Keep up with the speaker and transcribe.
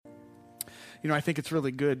I think it's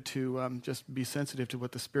really good to just be sensitive to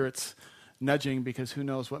what the Spirit's nudging, because who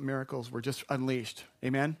knows what miracles were just unleashed.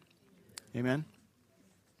 Amen? Amen?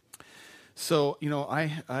 So,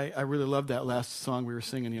 I really loved that last song we were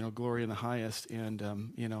singing, Glory in the Highest. And,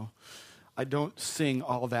 I don't sing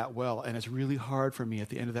all that well. And it's really hard for me at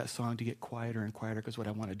the end of that song to get quieter and quieter, because what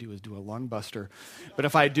I want to do is do a lung buster. But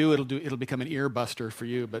if I do, it'll become an ear buster for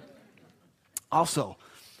you. But also,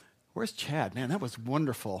 where's Chad? Man, that was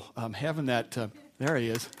wonderful. Having that, there he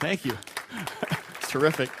is. Thank you. It's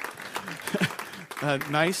terrific.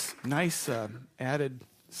 Nice added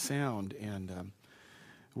sound, and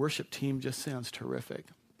worship team just sounds terrific.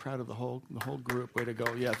 Proud of the whole group. Way to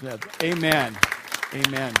go. Yeah. Amen.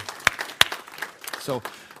 Amen. So,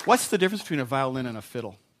 what's the difference between a violin and a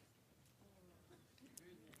fiddle?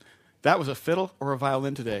 That was a fiddle or a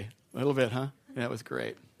violin today? A little bit, huh? Yeah, it was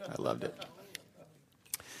great. I loved it.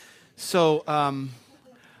 So,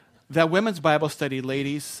 that women's Bible study,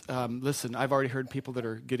 ladies, listen, I've already heard people that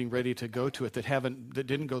are getting ready to go to it that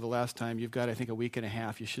didn't go the last time. You've got, I think, a week and a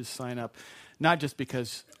half. You should sign up, not just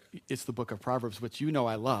because it's the book of Proverbs, which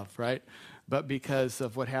I love, right? But because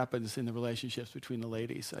of what happens in the relationships between the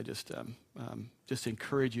ladies. I just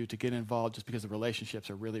encourage you to get involved, just because the relationships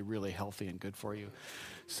are really, really healthy and good for you.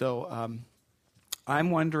 So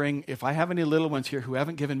I'm wondering if I have any little ones here who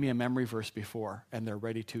haven't given me a memory verse before, and they're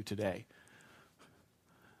ready to today.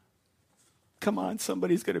 Come on,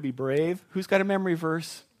 somebody's going to be brave. Who's got a memory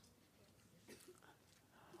verse?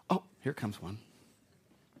 Oh, here comes one.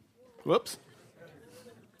 Whoops.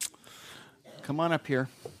 Come on up here.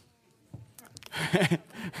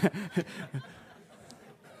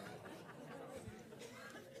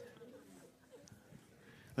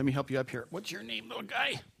 Let me help you up here. What's your name, little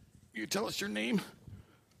guy? You tell us your name.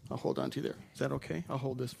 I'll hold on to you there. Is that okay? I'll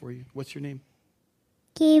hold this for you. What's your name?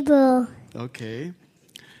 Gabriel. Okay.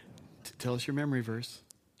 Tell us your memory verse.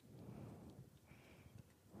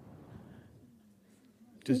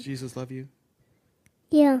 Does Jesus love you?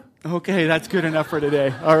 Yeah. Okay, that's good enough for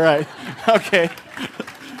today. All right. Okay.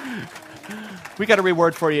 We got a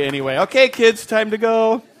reward for you anyway. Okay, kids, time to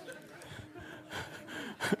go.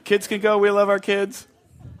 Kids can go. We love our kids.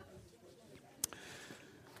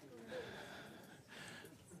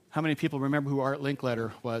 How many people remember who Art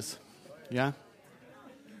Linkletter was? Yeah?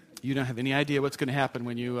 You don't have any idea what's going to happen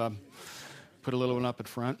when you put a little one up in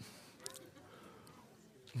front.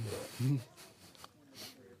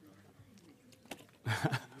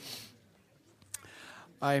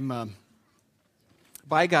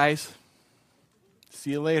 Bye, guys.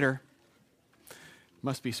 See you later.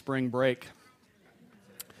 Must be spring break.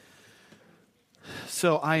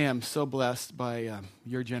 So I am so blessed by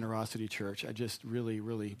your generosity, church. I just really,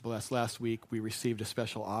 really blessed. Last week we received a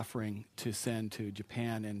special offering to send to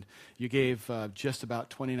Japan, and you gave just about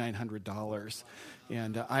 $2,900.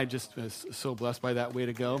 And I just was so blessed by that. Way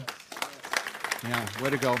to go. Yeah, way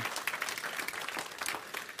to go.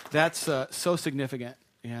 That's so significant,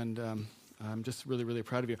 and I'm just really, really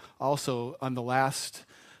proud of you. Also, on the last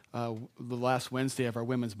Wednesday of our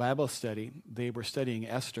women's Bible study, they were studying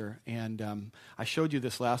Esther, and I showed you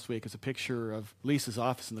this last week as a picture of Lisa's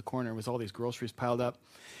office in the corner with all these groceries piled up.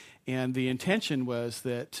 And the intention was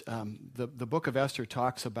that the book of Esther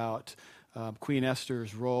talks about Queen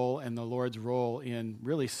Esther's role and the Lord's role in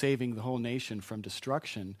really saving the whole nation from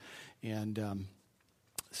destruction. And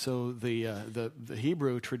so the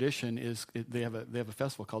Hebrew tradition is they have a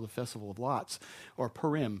festival called the Festival of Lots, or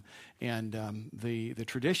Purim, and the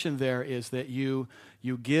tradition there is that you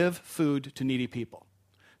give food to needy people.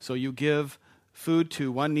 So you give food to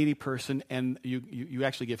one needy person, and you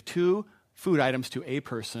actually give 2 food items to a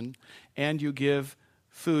person, and you give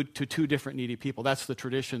food to 2 different needy people. That's the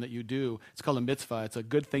tradition that you do. It's called a mitzvah. It's a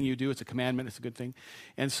good thing you do. It's a commandment. It's a good thing.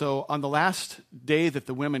 And so on the last day that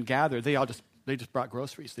the women gathered, they just brought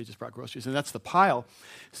groceries. And that's the pile.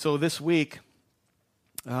 So this week,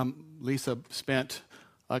 Lisa spent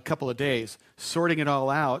a couple of days sorting it all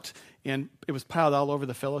out, and it was piled all over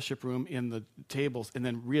the fellowship room in the tables, and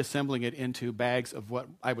then reassembling it into bags of what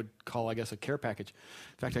I would call, I guess, a care package.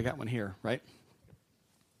 In fact, I got one here, right?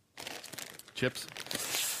 Chips.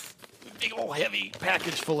 Big old heavy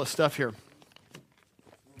package full of stuff here.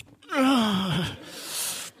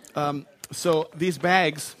 So these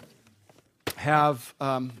bags have,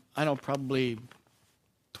 probably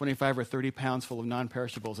 25 or 30 pounds full of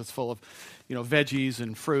non-perishables. It's full of, veggies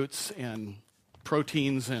and fruits and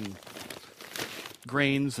proteins and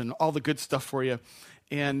grains and all the good stuff for you.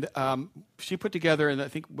 And she put together, and I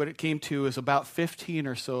think what it came to is about 15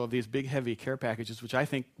 or so of these big, heavy care packages, which I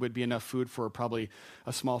think would be enough food for probably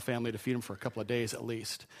a small family to feed them for a couple of days at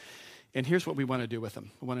least. And here's what we want to do with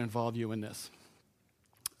them. We want to involve you in this.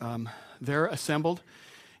 They're assembled,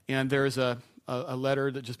 and there's a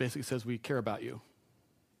letter that just basically says we care about you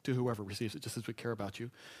to whoever receives it, just as we care about you.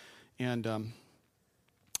 And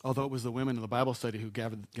although it was the women in the Bible study who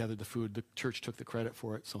gathered the food, the church took the credit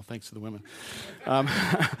for it, so thanks to the women.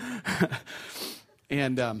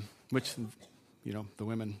 And which, the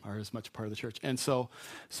women are as much part of the church. And so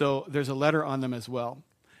there's a letter on them as well.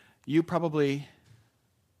 You probably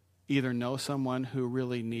either know someone who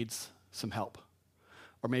really needs some help,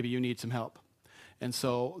 or maybe you need some help. And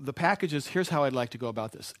so the packages, here's how I'd like to go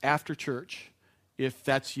about this. After church, if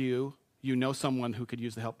that's you know someone who could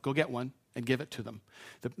use the help, go get one and give it to them.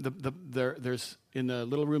 There's in the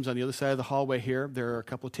little rooms on the other side of the hallway here, there are a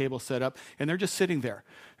couple of tables set up, and they're just sitting there.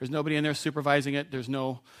 There's nobody in there supervising it.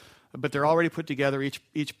 But they're already put together.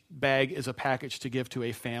 Each bag is a package to give to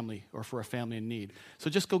a family or for a family in need. So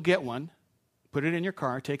just go get one, put it in your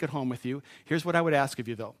car, take it home with you. Here's what I would ask of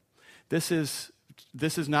you, though. This is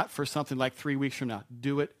not for something like 3 weeks from now.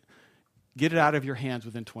 Do it. Get it out of your hands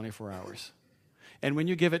within 24 hours. And when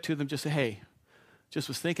you give it to them, just say, hey, just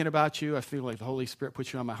was thinking about you. I feel like the Holy Spirit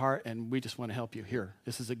put you on my heart, and we just want to help you. Here,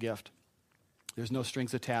 this is a gift. There's no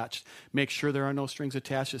strings attached. Make sure there are no strings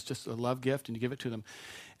attached. It's just a love gift, and you give it to them.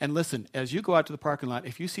 And listen, as you go out to the parking lot,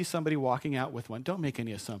 if you see somebody walking out with one, don't make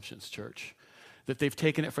any assumptions, church, that they've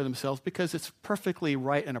taken it for themselves, because it's perfectly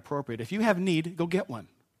right and appropriate. If you have need, go get one.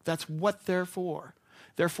 That's what they're for.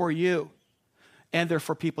 They're for you, and they're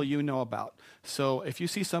for people you know about. So if you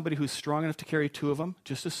see somebody who's strong enough to carry 2 of them,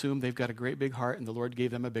 just assume they've got a great big heart, and the Lord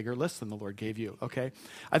gave them a bigger list than the Lord gave you, okay?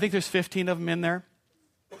 I think there's 15 of them in there.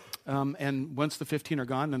 And once the 15 are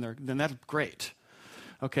gone, then that's great.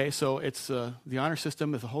 Okay, so it's the honor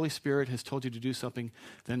system. If the Holy Spirit has told you to do something,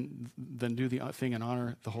 then do the thing and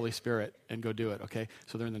honor the Holy Spirit and go do it, okay?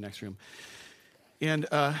 So they're in the next room. And,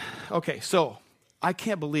 okay, so I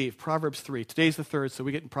can't believe Proverbs 3. Today's the 3rd, so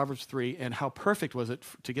we get in Proverbs 3, and how perfect was it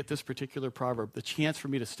to get this particular proverb, the chance for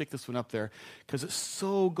me to stick this one up there, because it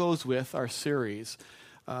so goes with our series,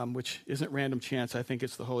 which isn't random chance. I think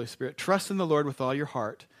it's the Holy Spirit. Trust in the Lord with all your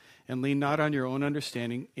heart, and lean not on your own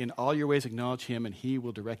understanding. In all your ways acknowledge him, and he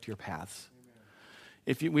will direct your paths.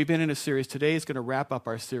 We've been in a series. Today is going to wrap up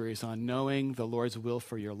our series on knowing the Lord's will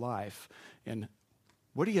for your life. And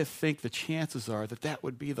what do you think the chances are that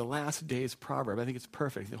would be the last day's proverb? I think it's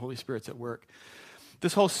perfect. The Holy Spirit's at work.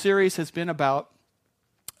 This whole series has been about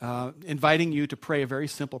inviting you to pray a very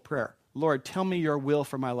simple prayer. Lord, tell me your will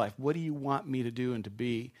for my life. What do you want me to do and to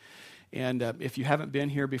be? And if you haven't been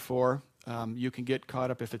here before, you can get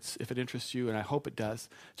caught up if it interests you, and I hope it does.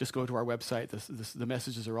 Just go to our website. The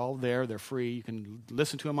messages are all there. They're free. You can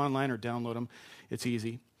listen to them online or download them. It's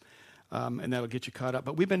easy, and that'll get you caught up.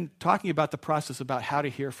 But we've been talking about the process about how to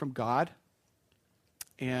hear from God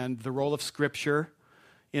and the role of Scripture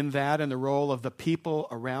in that and the role of the people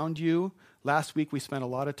around you. Last week we spent a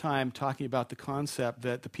lot of time talking about the concept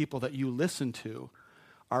that the people that you listen to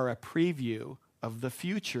are a preview of the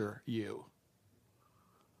future you.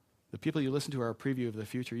 The people you listen to are a preview of the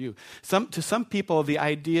future you. To some people, the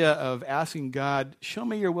idea of asking God, show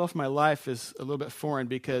me your will for my life, is a little bit foreign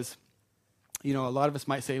because, a lot of us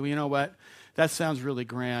might say, well, you know what? That sounds really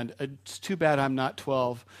grand. It's too bad I'm not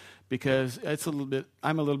 12 because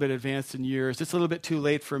I'm a little bit advanced in years. It's a little bit too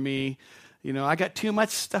late for me. I got too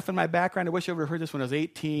much stuff in my background. I wish I would have heard this when I was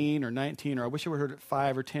 18 or 19, or I wish I would have heard it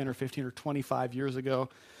 5 or 10 or 15 or 25 years ago.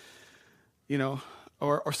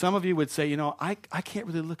 Or some of you would say, I can't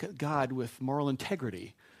really look at God with moral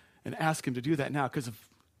integrity and ask him to do that now because of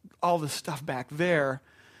all the stuff back there.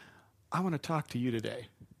 I want to talk to you today,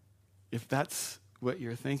 if that's what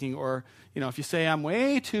you're thinking. Or, if you say, I'm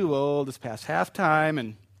way too old, it's past halftime,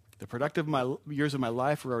 and the productive years of my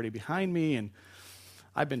life are already behind me, and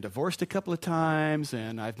I've been divorced a couple of times,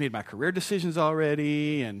 and I've made my career decisions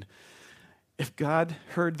already, and if God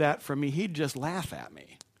heard that from me, he'd just laugh at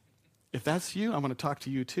me. If that's you, I want to talk to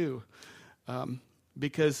you too,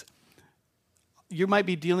 because you might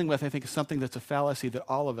be dealing with, I think, something that's a fallacy that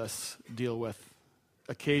all of us deal with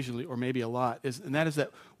occasionally, or maybe a lot, and that is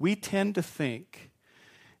that we tend to think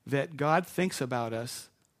that God thinks about us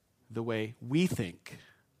the way we think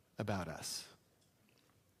about us.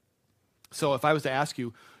 So if I was to ask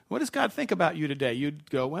you, what does God think about you today? You'd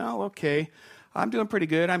go, well, okay, I'm doing pretty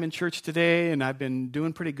good. I'm in church today, and I've been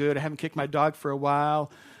doing pretty good. I haven't kicked my dog for a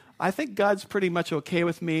while. I think God's pretty much okay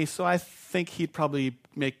with me, so I think he'd probably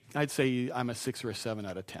I'd say I'm a 6 or a 7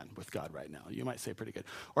 out of 10 with God right now. You might say pretty good.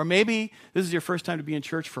 Or maybe this is your first time to be in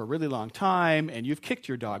church for a really long time, and you've kicked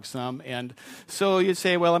your dog some, and so you'd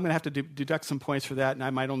say, well, I'm going to have to deduct some points for that, and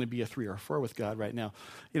I might only be a 3 or a 4 with God right now.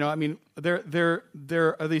 I mean, there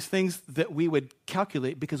are these things that we would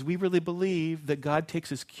calculate because we really believe that God takes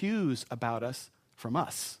his cues about us from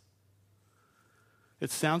us. It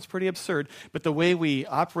sounds pretty absurd, but the way we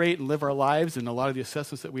operate and live our lives and a lot of the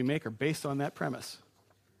assessments that we make are based on that premise.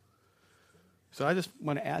 So I just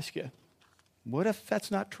want to ask you, what if that's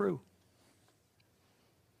not true?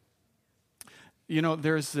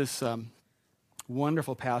 There's this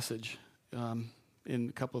wonderful passage in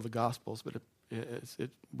a couple of the Gospels, but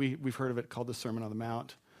we've heard of it called the Sermon on the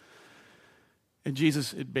Mount. And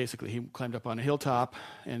Jesus, he climbed up on a hilltop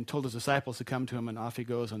and told his disciples to come to him, and off he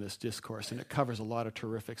goes on this discourse, and it covers a lot of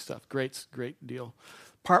terrific stuff. Great deal.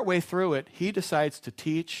 Partway through it, he decides to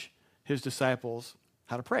teach his disciples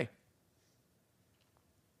how to pray.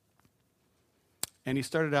 And he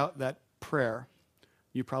started out that prayer.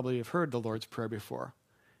 You probably have heard the Lord's Prayer before.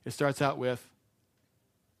 It starts out with,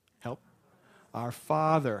 help, our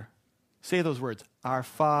Father. Say those words, our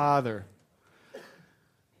Father.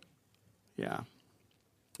 Yeah.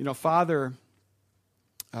 Father,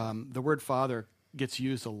 the word father gets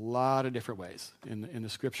used a lot of different ways in the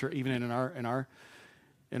scripture, even in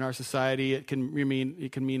our society. It can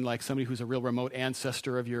mean like somebody who's a real remote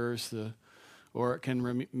ancestor of yours, or it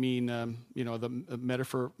can mean the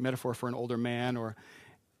metaphor for an older man, or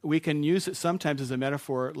we can use it sometimes as a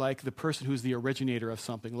metaphor like the person who's the originator of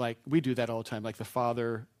something. Like we do that all the time, like the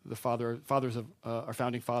fathers of our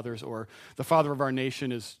founding fathers, or the father of our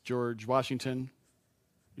nation is George Washington.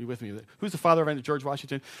 Are you with me? Who's the father of George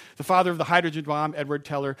Washington? The father of the hydrogen bomb, Edward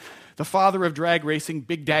Teller. The father of drag racing,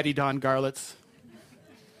 Big Daddy Don Garlitz.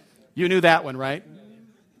 You knew that one, right?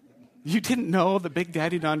 You didn't know that Big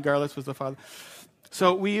Daddy Don Garlitz was the father?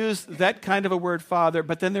 So we use that kind of a word, father,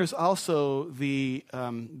 but then there's also the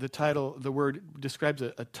title. The word describes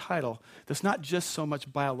a title that's not just so much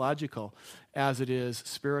biological as it is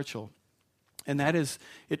spiritual. And that is,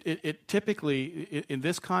 it typically, in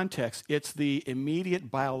this context, it's the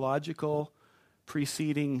immediate biological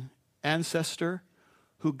preceding ancestor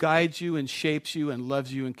who guides you and shapes you and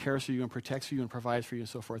loves you and cares for you and protects you and provides for you and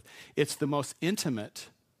so forth. It's the most intimate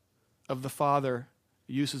of the father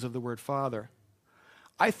uses of the word father.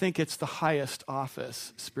 I think it's the highest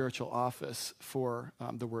office, spiritual office for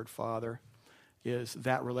the word father, is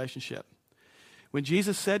that relationship. When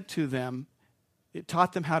Jesus said to them, it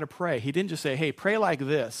taught them how to pray. He didn't just say, hey, pray like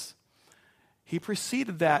this. He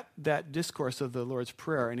preceded that discourse of the Lord's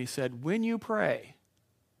Prayer, and he said, when you pray,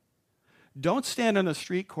 don't stand on the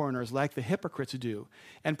street corners like the hypocrites do,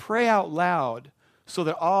 and pray out loud so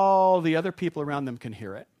that all the other people around them can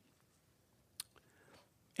hear it.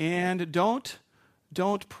 And don't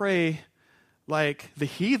pray like the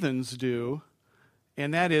heathens do,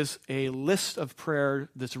 and that is a list of prayer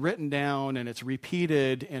that's written down and it's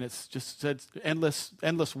repeated and it's just said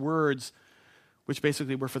endless words, which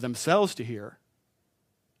basically were for themselves to hear.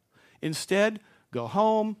 Instead, go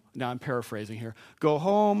home. Now I'm paraphrasing here. Go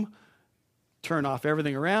home, turn off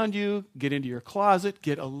everything around you, get into your closet,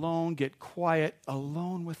 get alone, get quiet,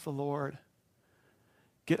 alone with the Lord.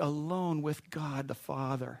 Get alone with God the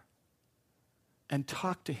Father and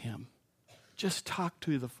talk to him. Just talk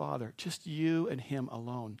to the Father, just you and him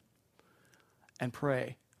alone. And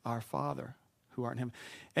pray, our Father who art in heaven.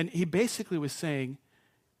 And he basically was saying,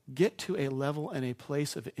 get to a level and a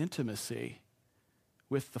place of intimacy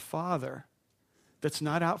with the Father that's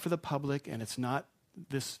not out for the public, and it's not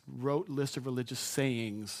this rote list of religious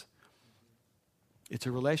sayings. It's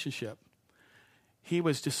a relationship. He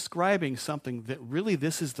was describing something that really,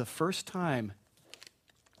 this is the first time,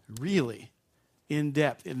 really, in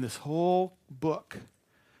depth in this whole book,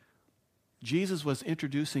 Jesus was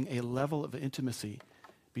introducing a level of intimacy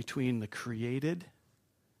between the created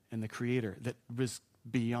and the creator that was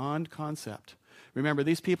beyond concept. Remember,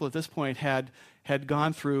 these people at this point had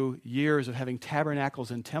gone through years of having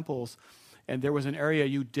tabernacles and temples, and there was an area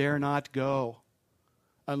you dare not go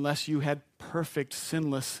unless you had perfect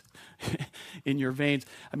not in your veins.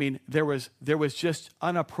 I mean, there was just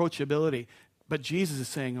unapproachability. But Jesus is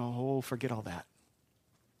saying, oh, forget all that.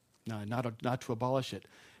 No, not to abolish it.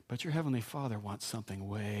 But your Heavenly Father wants something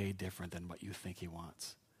way different than what you think he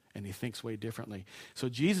wants. And he thinks way differently. So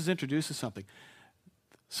Jesus introduces something.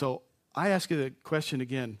 So I ask you the question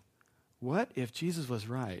again. What if Jesus was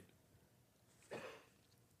right?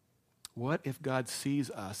 What if God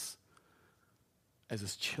sees us as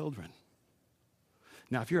his children?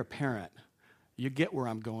 Now, if you're a parent, you get where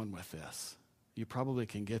I'm going with this. You probably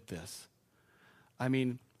can get this. I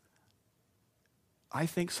mean, I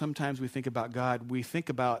think sometimes we think about God, we think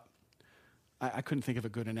about, I couldn't think of a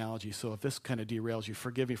good analogy, so if this kind of derails you,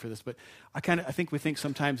 forgive me for this, but I think we think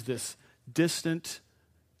sometimes this distant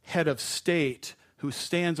head of state who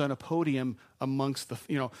stands on a podium amongst the,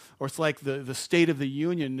 or it's like the State of the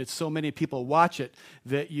Union. It's so many people watch it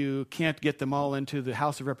that you can't get them all into the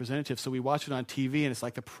House of Representatives. So we watch it on TV, and it's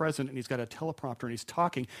like the president, and he's got a teleprompter, and he's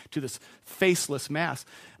talking to this faceless mass.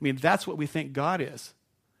 I mean, that's what we think God is.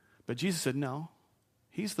 But Jesus said, no.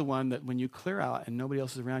 He's the one that when you clear out and nobody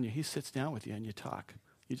else is around you, he sits down with you and you talk.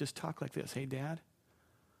 You just talk like this. Hey, Dad,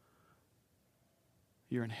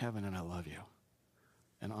 you're in heaven and I love you.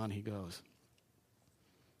 And on he goes.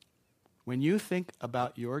 When you think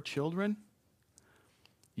about your children,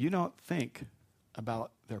 you don't think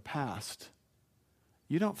about their past.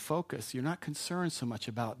 You don't focus. You're not concerned so much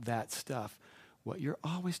about that stuff. What you're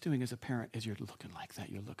always doing as a parent is you're looking like that.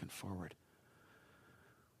 You're looking forward.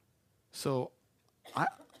 So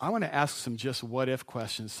I want to ask some just what-if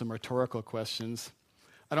questions, some rhetorical questions.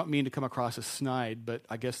 I don't mean to come across as snide, but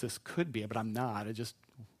I guess this could be, but I'm not.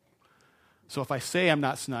 So if I say I'm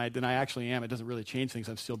not snide, then I actually am. It doesn't really change things.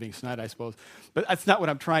 I'm still being snide, I suppose. But that's not what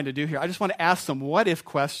I'm trying to do here. I just want to ask some what-if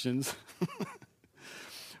questions.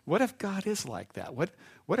 What if God is like that? What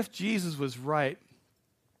if Jesus was right?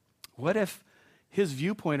 What if his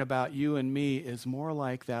viewpoint about you and me is more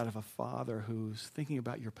like that of a father who's thinking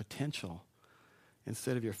about your potential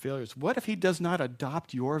instead of your failures? What if he does not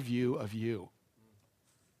adopt your view of you?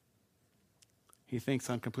 He thinks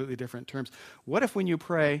on completely different terms. What if when you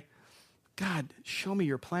pray, God, show me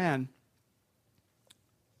your plan,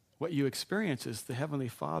 what you experience is the Heavenly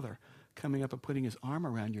Father coming up and putting his arm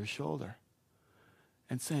around your shoulder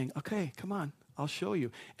and saying, okay, come on, I'll show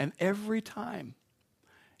you. And every time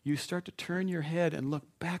you start to turn your head and look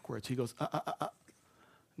backwards, he goes,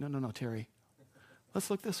 No, Terry.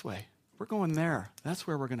 Let's look this way. We're going there. That's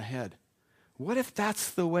where we're going to head. What if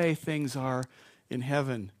that's the way things are in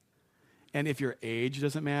heaven? And if your age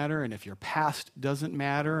doesn't matter, and if your past doesn't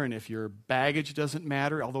matter, and if your baggage doesn't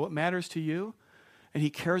matter, although it matters to you, and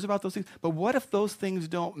he cares about those things, but what if those things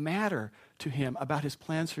don't matter to him about his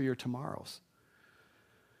plans for your tomorrows?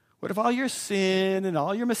 What if all your sin and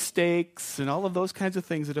all your mistakes and all of those kinds of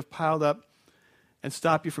things that have piled up and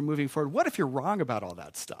stop you from moving forward, what if you're wrong about all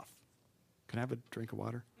that stuff? Can I have a drink of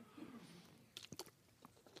water?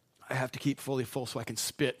 I have to keep fully full so I can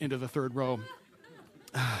spit into the third row.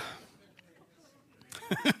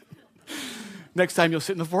 Next time you'll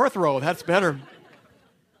sit in the fourth row. That's better.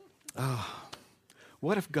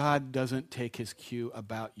 What if God doesn't take his cue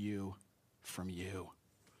about you from you?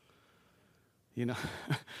 You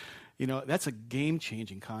know, that's a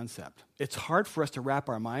game-changing concept. It's hard for us to wrap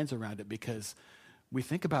our minds around it because we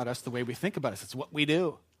think about us the way we think about us. It's what we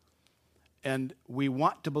do. And we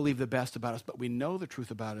want to believe the best about us, but we know the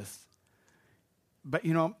truth about us. But,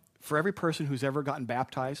 for every person who's ever gotten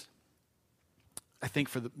baptized, I think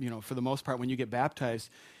for the most part, when you get baptized,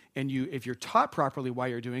 and if you're taught properly why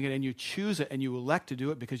you're doing it, and you choose it, and you elect to do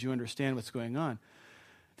it because you understand what's going on,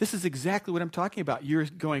 this is exactly what I'm talking about. You're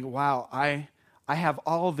going, wow, I have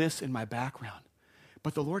all this in my background,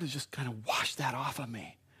 but the Lord has just kind of washed that off of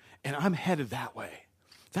me, and I'm headed that way.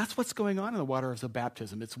 That's what's going on in the water of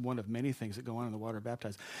baptism. It's one of many things that go on in the water of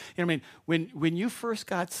baptism. When you first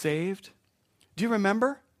got saved, do you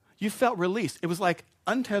remember? You felt released. It was like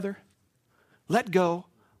untether, let go.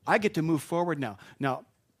 I get to move forward now. Now,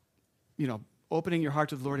 opening your heart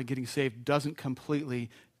to the Lord and getting saved doesn't completely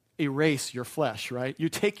erase your flesh, right? You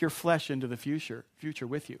take your flesh into the future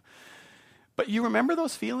with you. But you remember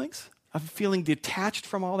those feelings of feeling detached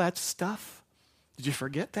from all that stuff? Did you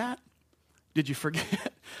forget that? Did you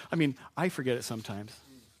forget? I forget it sometimes.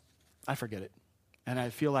 I forget it. And I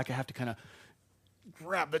feel like I have to kind of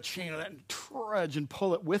grab the chain of that and trudge and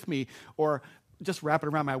pull it with me, or just wrap it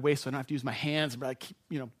around my waist so I don't have to use my hands, but I keep,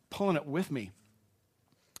 pulling it with me.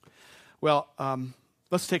 Well,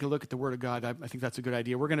 let's take a look at the Word of God. I think that's a good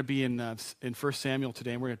idea. We're going to be in 1 Samuel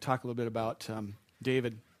today, and we're going to talk a little bit about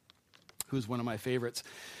David, who's one of my favorites.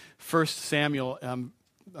 1 Samuel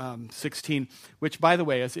 16, which, by the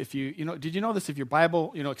way, is if did you know this? If your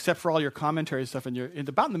Bible, except for all your commentary stuff, and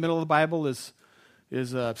about in the middle of the Bible is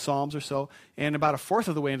Psalms or so, and about a fourth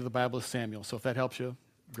of the way into the Bible is Samuel. So if that helps you,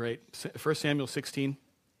 great. 1 Samuel 16.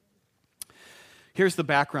 Here's the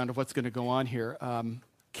background of what's going to go on here.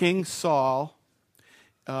 King Saul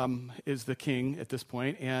is the king at this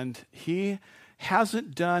point, and he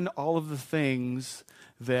hasn't done all of the things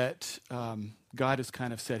that God has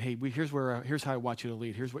kind of said, hey, here's how I want you to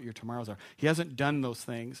lead. Here's what your tomorrows are. He hasn't done those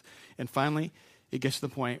things. And finally, it gets to the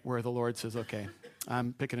point where the Lord says, okay,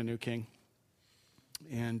 I'm picking a new king.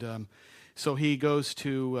 And so he goes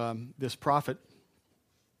to this prophet,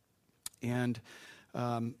 and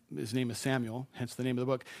his name is Samuel, hence the name of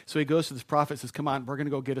the book. So he goes to this prophet and says, come on, we're going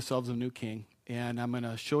to go get ourselves a new king, and I'm going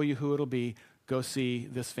to show you who it'll be. Go see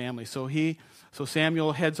this family. So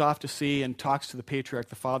Samuel heads off to see and talks to the patriarch,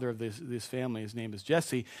 the father of this family. His name is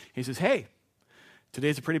Jesse. He says, hey,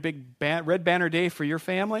 today's a pretty big red banner day for your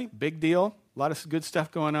family. Big deal. A lot of good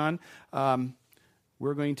stuff going on.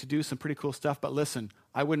 We're going to do some pretty cool stuff, but listen,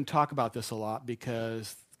 I wouldn't talk about this a lot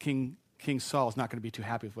because King Saul is not going to be too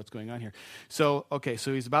happy with what's going on here. So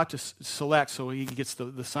he's about to select, so he gets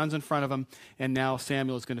the sons in front of him, and now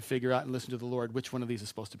Samuel is going to figure out and listen to the Lord which one of these is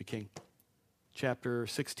supposed to be king. Chapter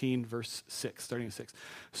 16, verse 6, starting at 6.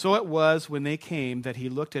 So it was when they came that he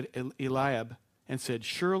looked at Eliab and said,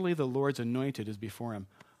 surely the Lord's anointed is before him.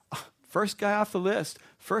 First guy off the list,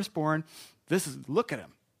 firstborn, look at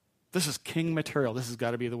him. This is king material. This has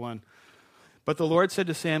got to be the one. But the Lord said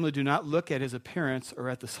to Samuel, do not look at his appearance or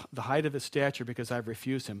at the height of his stature, because I've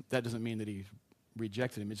refused him. That doesn't mean that he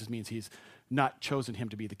rejected him. It just means he's not chosen him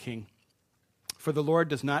to be the king. For the Lord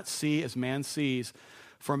does not see as man sees.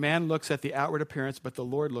 For man looks at the outward appearance, but the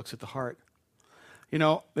Lord looks at the heart. You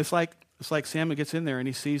know, it's like Samuel gets in there and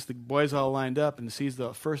he sees the boys all lined up and sees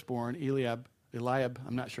the firstborn, Eliab,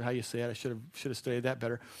 I'm not sure how you say it. I should have studied that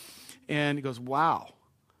better. And he goes, wow,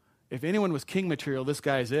 if anyone was king material, this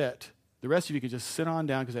guy's it. The rest of you can just sit on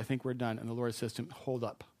down because I think we're done. And the Lord says to him, hold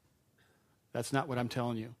up. That's not what I'm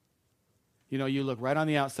telling you. You know, you look right on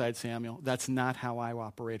the outside, Samuel. That's not how I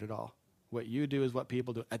operate at all. What you do is what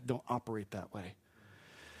people do. I don't operate that way.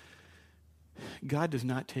 God does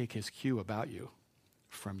not take his cue about you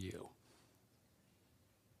from you.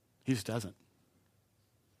 He just doesn't.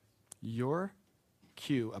 Your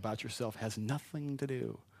cue about yourself has nothing to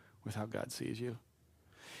do with how God sees you.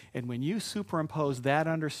 And when you superimpose that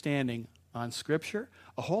understanding on Scripture,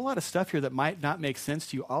 a whole lot of stuff here that might not make sense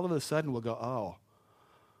to you, all of a sudden will go, oh,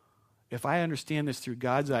 if I understand this through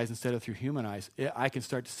God's eyes instead of through human eyes, I can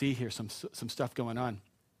start to see here some stuff going on.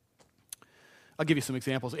 I'll give you some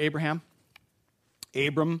examples. Abraham,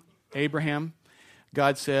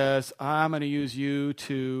 God says, I'm going to use you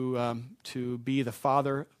to be the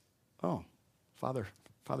father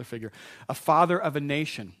figure, a father of a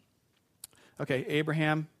nation. Okay,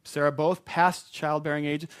 Abraham, Sarah, both past childbearing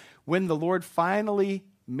age. When the Lord finally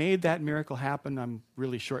made that miracle happen, I'm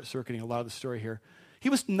really short-circuiting a lot of the story here. He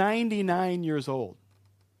was 99 years old.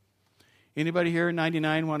 Anybody here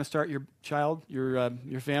 99 want to start your child, your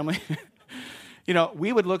family? You know,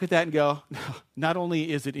 we would look at that and go, no, not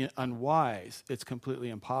only is it unwise, it's completely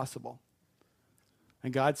impossible.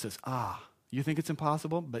 And God says, you think it's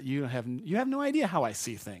impossible, but you have no idea how I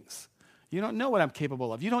see things. You don't know what I'm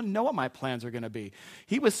capable of. You don't know what my plans are going to be.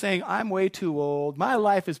 He was saying, I'm way too old. My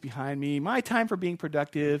life is behind me. My time for being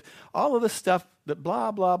productive, all of the stuff that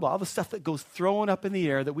blah, blah, blah, all the stuff that goes thrown up in the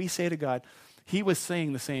air that we say to God, he was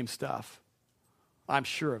saying the same stuff. I'm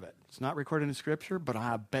sure of it. It's not recorded in Scripture, but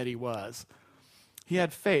I bet he was. He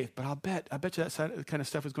had faith, but I bet you that kind of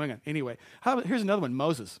stuff was going on. Anyway, here's another one,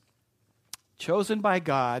 Moses. Chosen by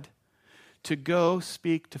God to go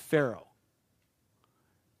speak to Pharaoh.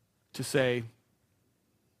 To say,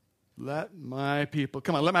 let my people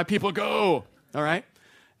go. All right?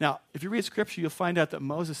 Now, if you read Scripture, you'll find out that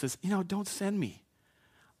Moses says, don't send me.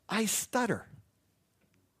 I stutter.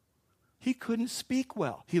 He couldn't speak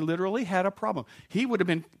well. He literally had a problem. He would have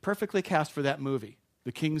been perfectly cast for that movie,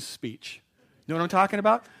 The King's Speech. You know what I'm talking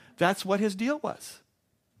about? That's what his deal was.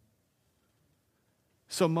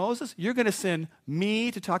 So Moses, you're going to send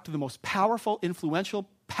me to talk to the most powerful, influential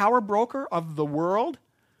power broker of the world?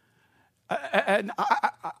 And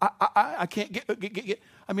I can't get.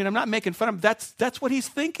 I mean, I'm not making fun of him. That's what he's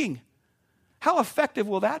thinking. How effective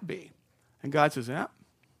will that be? And God says, yeah,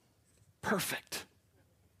 perfect.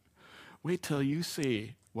 Wait till you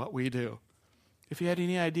see what we do. If you had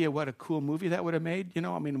any idea what a cool movie that would have made,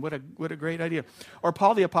 what a great idea. Or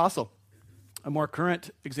Paul the Apostle, a more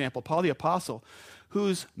current example. Paul the Apostle,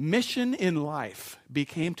 whose mission in life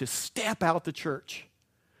became to stamp out the church,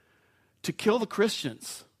 to kill the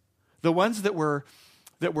Christians. The ones that were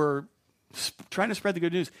trying to spread the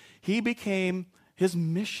good news, his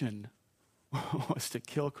mission was to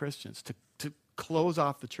kill Christians, to close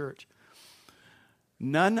off the church.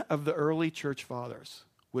 None of the early church fathers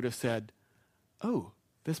would have said, oh,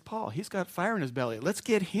 This Paul, he's got fire in his belly. Let's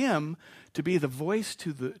get him to be the voice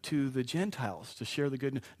to the Gentiles, to share the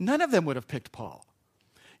good news. None of them would have picked Paul.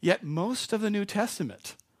 Yet most of the New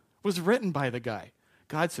Testament was written by the guy.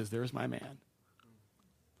 God says, there's my man.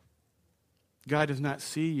 God does not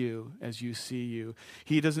see you as you see you.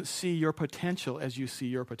 He doesn't see your potential as you see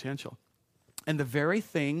your potential. And the very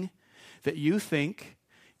thing that you think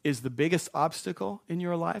is the biggest obstacle in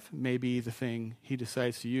your life may be the thing he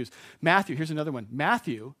decides to use. Matthew, here's another one.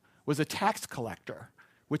 Matthew was a tax collector,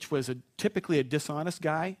 which was typically a dishonest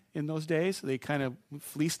guy in those days. They kind of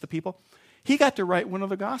fleeced the people. He got to write one of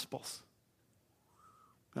the Gospels.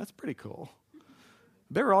 That's pretty cool.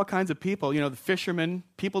 There were all kinds of people, the fishermen,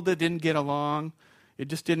 people that didn't get along. It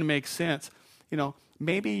just didn't make sense.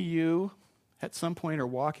 Maybe you at some point are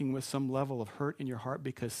walking with some level of hurt in your heart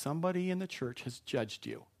because somebody in the church has judged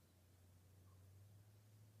you.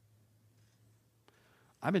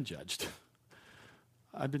 I've been judged.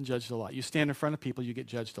 I've been judged a lot. You stand in front of people, you get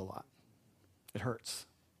judged a lot. It hurts.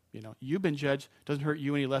 You've been judged. It doesn't hurt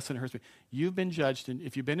you any less than it hurts me. You've been judged, and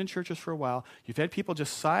if you've been in churches for a while, you've had people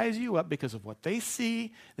just size you up because of what they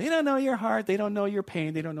see. They don't know your heart. They don't know your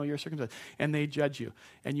pain. They don't know your circumstances, and they judge you.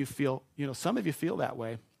 And you feel, some of you feel that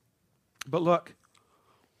way. But look,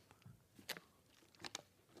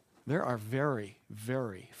 there are very,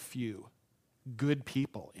 very few good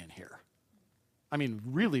people in here. I mean,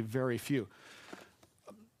 really very few.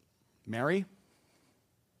 Mary,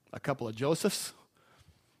 a couple of Josephs.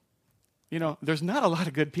 There's not a lot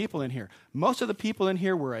of good people in here. Most of the people in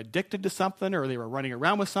here were addicted to something, or they were running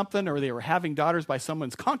around with something, or they were having daughters by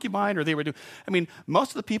someone's concubine, or they were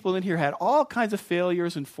most of the people in here had all kinds of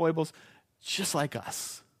failures and foibles, just like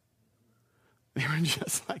us. They were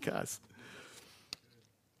just like us.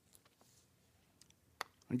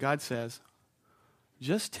 And God says,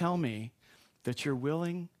 just tell me that you're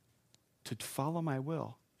willing to follow my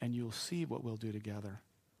will, and you'll see what we'll do together.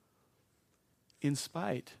 In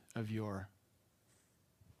spite of your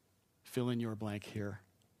fill in your blank here.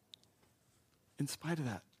 In spite of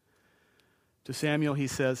that. To Samuel, he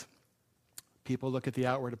says, people look at the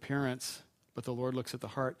outward appearance, but the Lord looks at the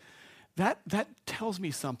heart. That tells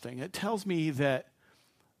me something. It tells me that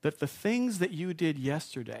the things that you did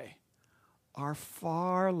yesterday are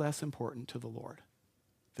far less important to the Lord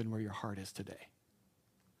than where your heart is today.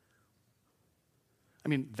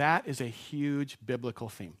 That is a huge biblical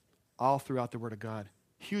theme all throughout the Word of God.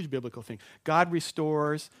 Huge biblical thing. God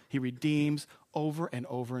restores, he redeems over and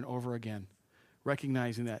over and over again.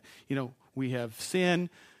 Recognizing that, we have sin,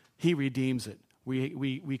 he redeems it.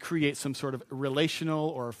 We create some sort of relational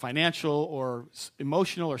or financial or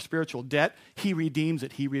emotional or spiritual debt. He redeems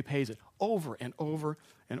it, he repays it over and over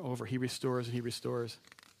and over. He restores and he restores.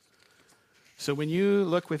 So when you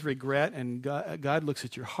look with regret and God looks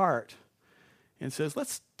at your heart and says,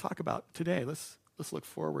 let's talk about today. Let's look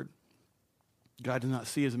forward. God does not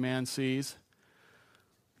see as a man sees.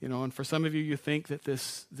 And for some of you, you think that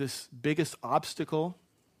this biggest obstacle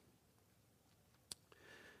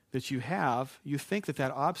that you have, you think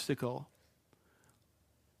that obstacle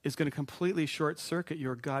is going to completely short circuit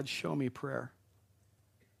your God show me prayer.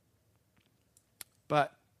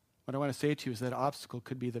 But what I want to say to you is that obstacle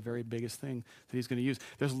could be the very biggest thing that he's going to use.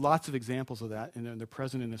 There's lots of examples of that, and they're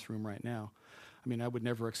present in this room right now. I would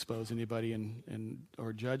never expose anybody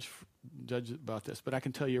or judge about this, but I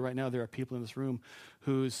can tell you right now there are people in this room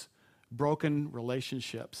whose broken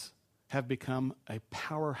relationships have become a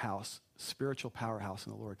powerhouse, spiritual powerhouse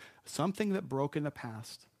in the Lord. Something that broke in the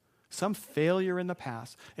past, some failure in the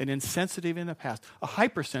past, an insensitive in the past, a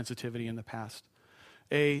hypersensitivity in the past,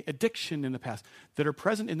 a addiction in the past that are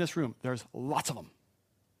present in this room. There's lots of them.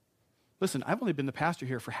 Listen, I've only been the pastor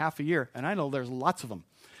here for half a year, and I know there's lots of them.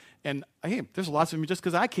 And hey, there's lots of them just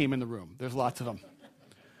because I came in the room. There's lots of them.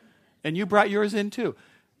 And you brought yours in too.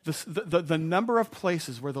 The number of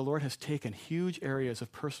places where the Lord has taken huge areas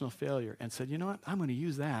of personal failure and said, you know what, I'm going to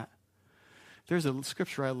use that. There's a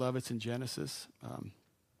scripture I love. It's in Genesis.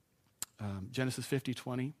 Genesis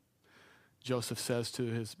 50:20. Joseph says to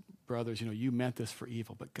his brothers, you meant this for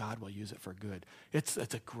evil, but God will use it for good. It's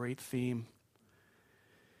a great theme.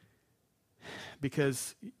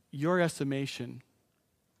 Because your estimation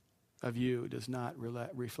of you does not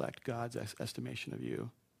reflect God's estimation of you.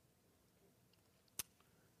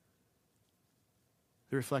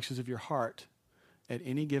 The reflections of your heart at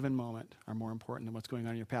any given moment are more important than what's going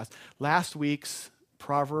on in your past. Last week's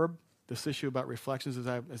proverb, this issue about reflections, as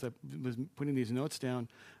I was putting these notes down,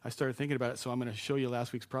 I started thinking about it, so I'm going to show you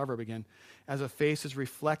last week's proverb again. As a face is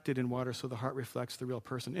reflected in water, so the heart reflects the real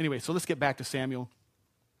person. Anyway, so let's get back to Samuel.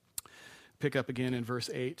 Pick up again in verse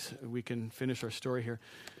 8. We can finish our story here.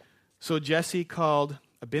 So Jesse called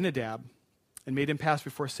Abinadab and made him pass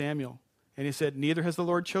before Samuel. And he said, neither has the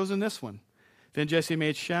Lord chosen this one. Then Jesse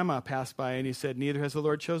made Shammah pass by, and he said, neither has the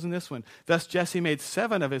Lord chosen this one. Thus Jesse made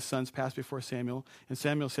 7 of his sons pass before Samuel. And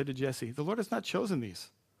Samuel said to Jesse, the Lord has not chosen these.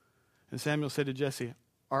 And Samuel said to Jesse,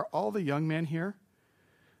 are all the young men here?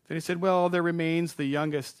 Then he said, well, there remains the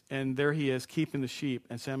youngest, and there he is, keeping the sheep.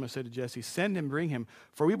 And Samuel said to Jesse, send him, bring him,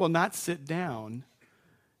 for we will not sit down.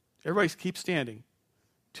 Everybody keep standing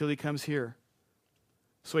till he comes here.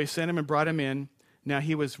 So he sent him and brought him in. Now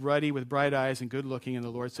he was ruddy with bright eyes and good looking, and the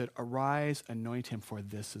Lord said, arise, anoint him, for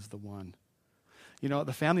this is the one. You know,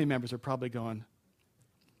 the family members are probably going,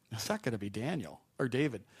 it's not going to be Daniel or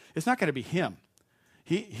David. It's not going to be him.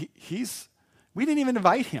 He's, we didn't even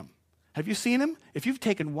invite him. Have you seen him? If you've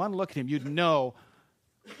taken one look at him, you'd know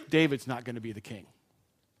David's not going to be the king.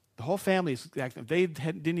 The whole family is active. They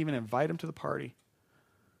didn't even invite him to the party.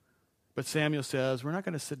 But Samuel says, we're not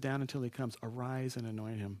going to sit down until he comes. Arise and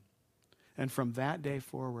anoint him. And from that day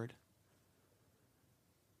forward,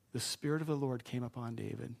 the Spirit of the Lord came upon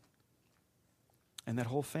David. And that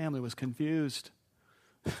whole family was confused,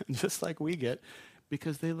 just like we get,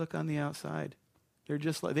 because they look on the outside.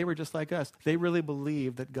 They were just like us. They really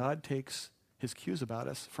believe that God takes his cues about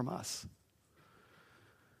us from us.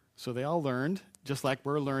 So they all learned, just like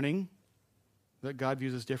we're learning, that God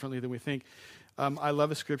views us differently than we think. I love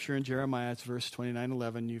a scripture in Jeremiah. It's verse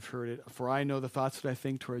 29:11. You've heard it. For I know the thoughts that I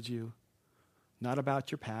think towards you, not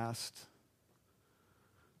about your past.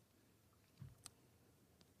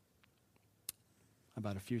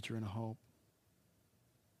 About a future and a hope.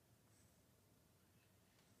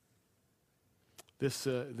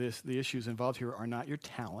 The issues involved here are not your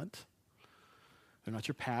talent. They're not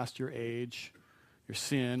your past, your age, your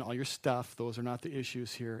sin, all your stuff. Those are not the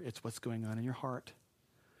issues here. It's what's going on in your heart.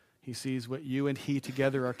 He sees what you and he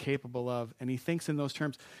together are capable of, and he thinks in those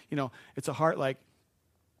terms. You know, it's a heart like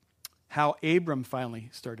how Abram finally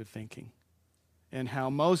started thinking, and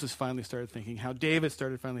how Moses finally started thinking, how David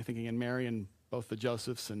started finally thinking, and Mary, and both the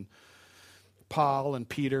Josephs, and Paul, and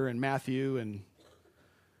Peter, and Matthew, and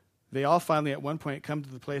they all finally at one point come to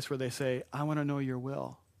the place where they say, I want to know your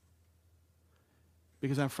will.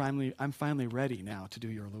 Because I'm finally ready now to do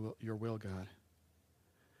your will, God.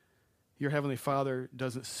 Your Heavenly Father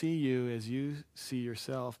doesn't see you as you see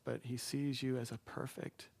yourself, but he sees you as a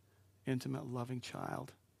perfect, intimate, loving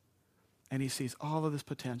child. And he sees all of this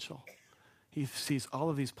potential. He sees all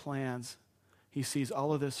of these plans. He sees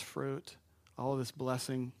all of this fruit, all of this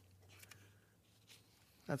blessing.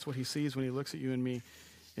 That's what he sees when he looks at you and me.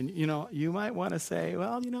 And, you know, you might want to say,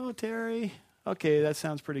 well, you know, Terry, okay, that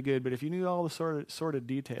sounds pretty good. But if you knew all the sort of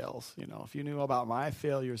details, you know, if you knew about my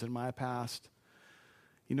failures in my past,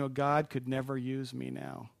 you know, God could never use me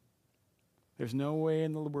now. There's no way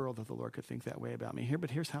in the world that the Lord could think that way about me.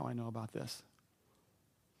 But here's how I know about this.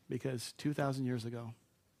 Because 2,000 years ago,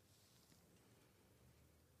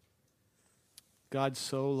 God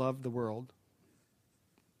so loved the world,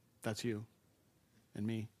 that's you and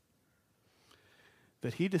me,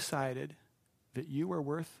 that he decided that you were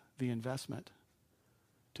worth the investment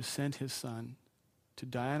to send his son to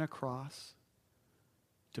die on a cross,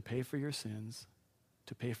 to pay for your sins,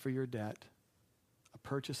 to pay for your debt, a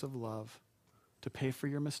purchase of love, to pay for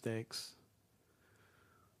your mistakes,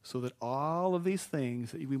 so that all of these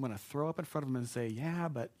things that we want to throw up in front of him and say, yeah,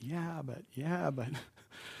 but,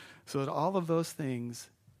 so that all of those things,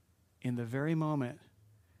 in the very moment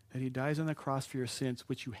that he dies on the cross for your sins,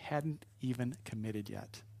 which you hadn't even committed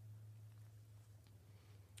yet,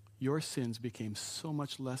 your sins became so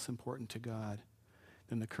much less important to God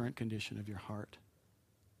than the current condition of your heart.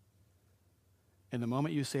 And the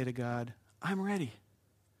moment you say to God, I'm ready,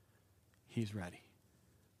 he's ready.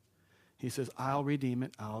 He says, I'll redeem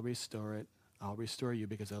it, I'll restore it, I'll restore you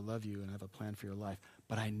because I love you and I have a plan for your life.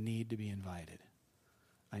 But I need to be invited.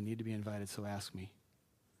 I need to be invited, so ask me.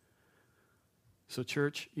 So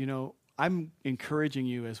church, you know, I'm encouraging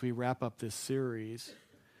you as we wrap up this series,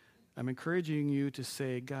 I'm encouraging you to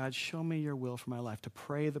say, God, show me your will for my life, to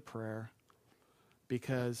pray the prayer,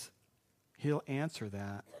 because he'll answer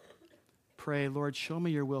that. Pray, Lord, show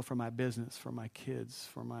me your will for my business, for my kids,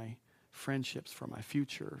 for my friendships, for my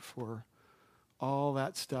future, for all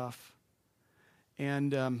that stuff.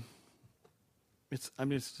 And I'm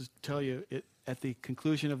just to tell you, at the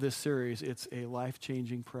conclusion of this series, it's a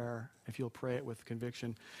life-changing prayer, if you'll pray it with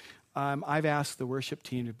conviction. I've asked the worship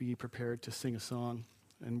team to be prepared to sing a song,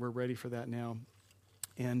 and we're ready for that now.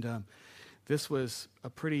 And this was a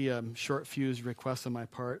pretty short-fused request on my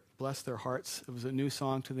part. Bless their hearts. It was a new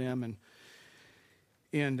song to them, and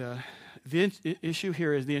the issue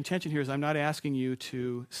here is, the intention here is, I'm not asking you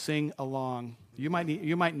to sing along. You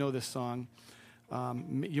might know this song.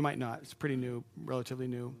 You might not. It's pretty new, relatively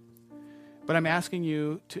new. But I'm asking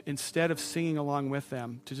you to, instead of singing along with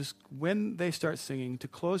them, to just, when they start singing, to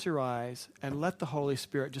close your eyes and let the Holy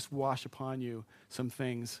Spirit just wash upon you some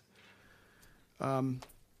things.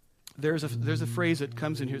 There's a phrase that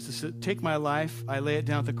comes in here. It says, take my life, I lay it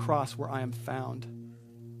down at the cross where I am found.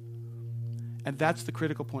 And that's the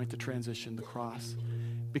critical point to transition, the cross.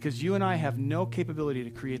 Because you and I have no capability to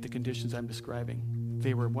create the conditions I'm describing.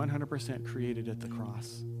 They were 100% created at the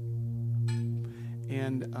cross.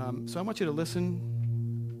 And so I want you to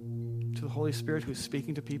listen to the Holy Spirit who's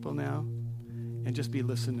speaking to people now, and just be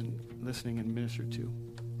listening and ministered to.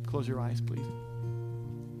 Close your eyes, please.